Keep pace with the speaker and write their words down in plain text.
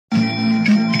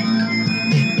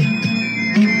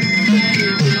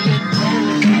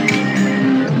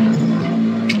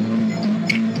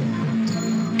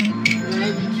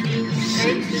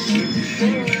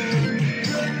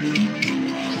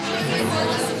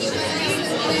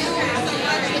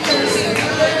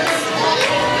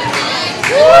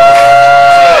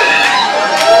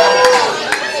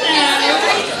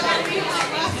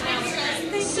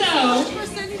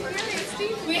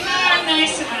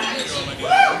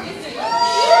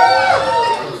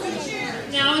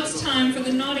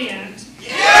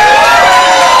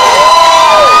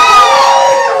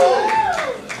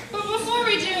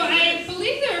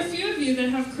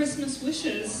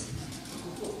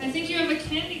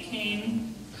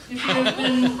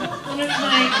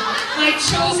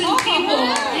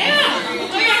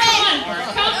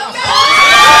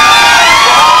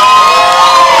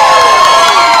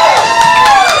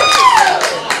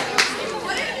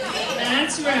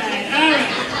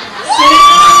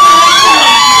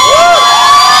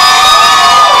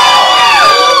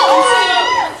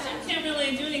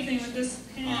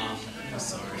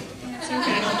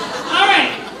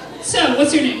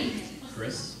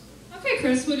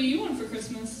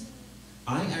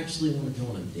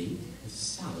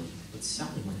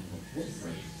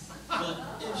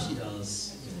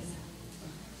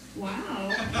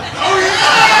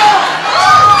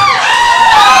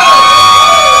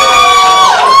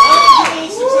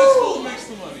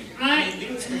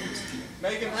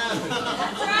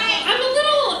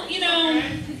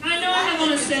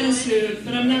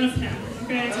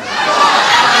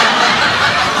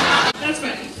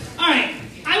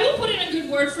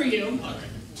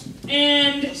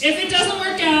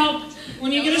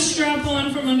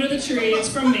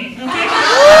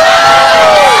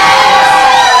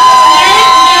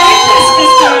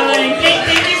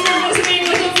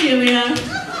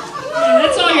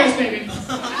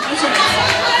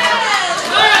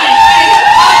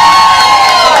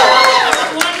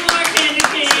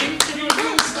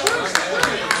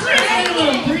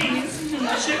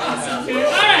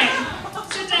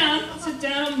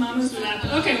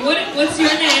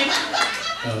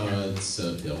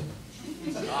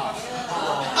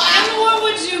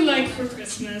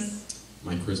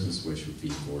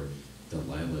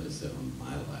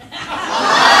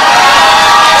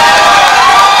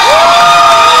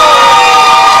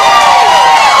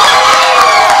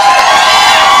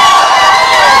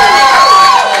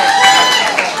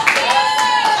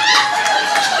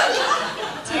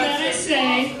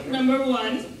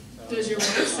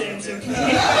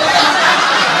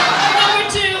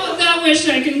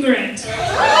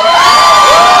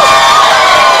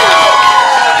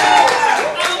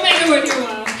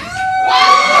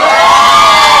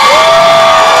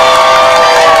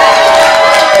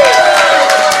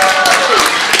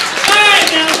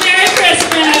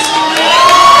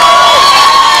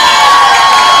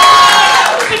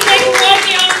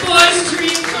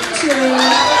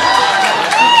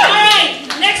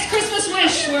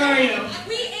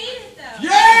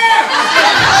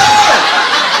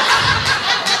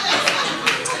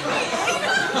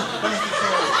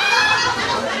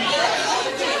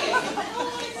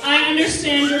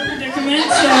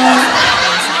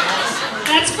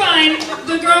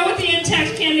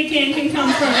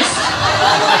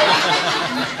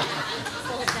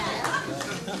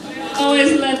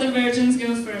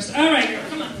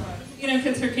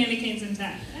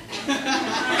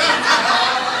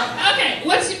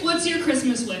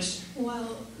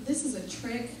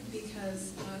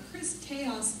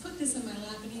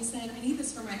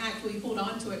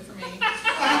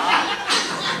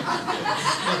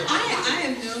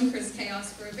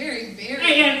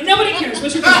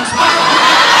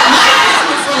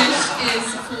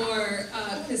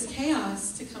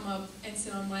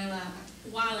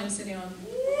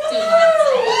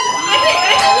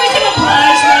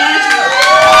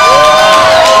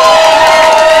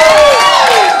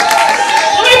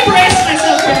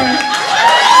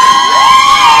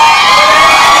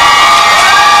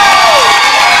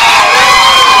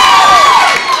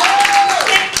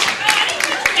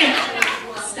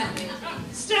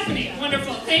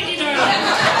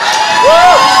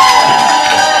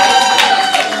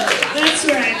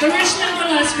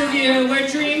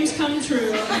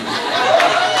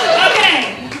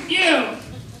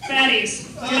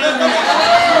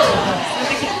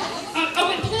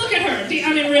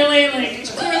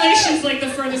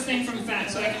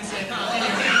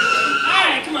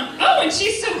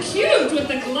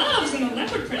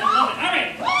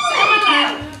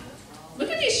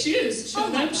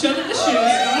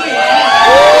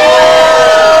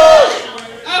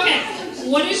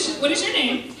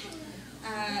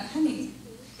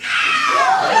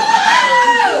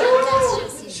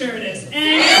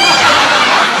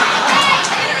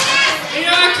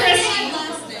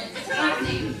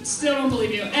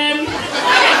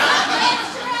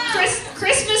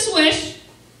Christmas wish?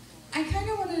 I kind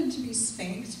of wanted to be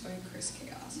spanked by Chris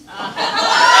Chaos.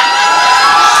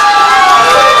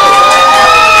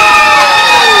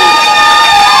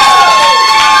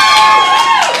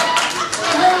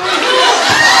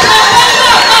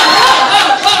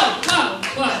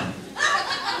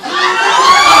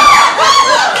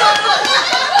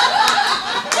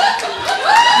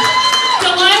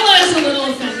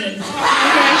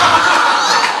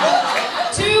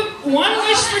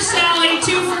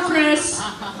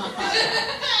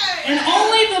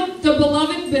 The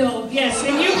beloved Bill, yes,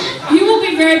 and you will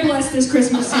be very blessed this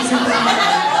Christmas season. I'm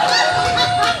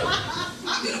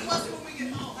gonna bless it when we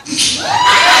get home.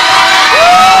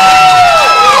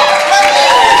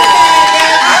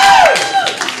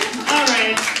 All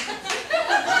right.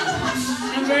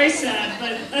 I'm very sad,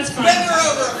 but that's fine. Bend her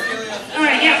over, Ophelia. All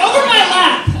right, yeah, over my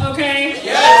lap, okay?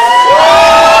 Yes.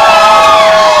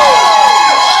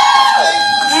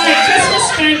 All right, Christmas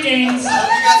spankings. You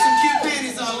got some cute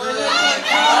panties on. Where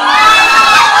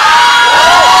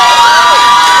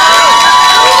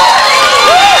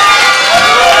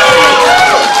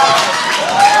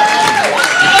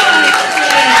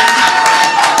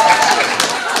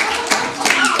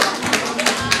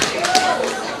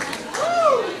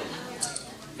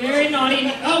are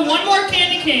they? Oh, one more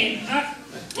candy cane.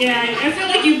 Yeah, I feel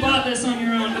like you bought this on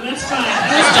your own, but that's fine.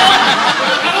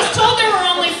 I was told there were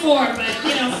only 4, but,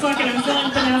 you know, fuck it, I'm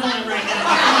feeling benevolent right now.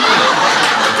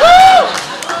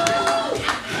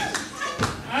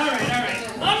 Alright.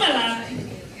 On my lap.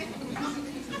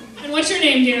 And what's your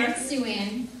name, dear?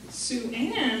 Sue-Ann.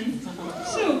 Sue-Ann?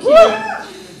 So cute.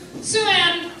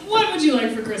 Sue-Ann, what would you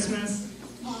like for Christmas?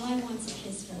 All I want's a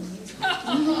kiss from you.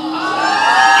 I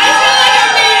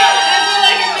feel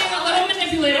like I'm being a little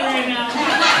manipulated right now.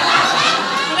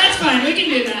 But that's fine, we can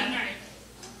do that. All right.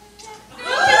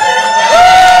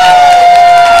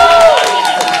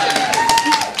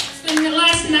 It's the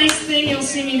last nice thing you'll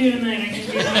see me do tonight. I can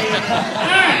do that.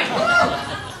 All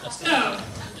right. So, I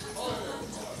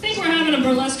think we're having a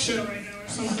burlesque show right now or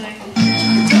something.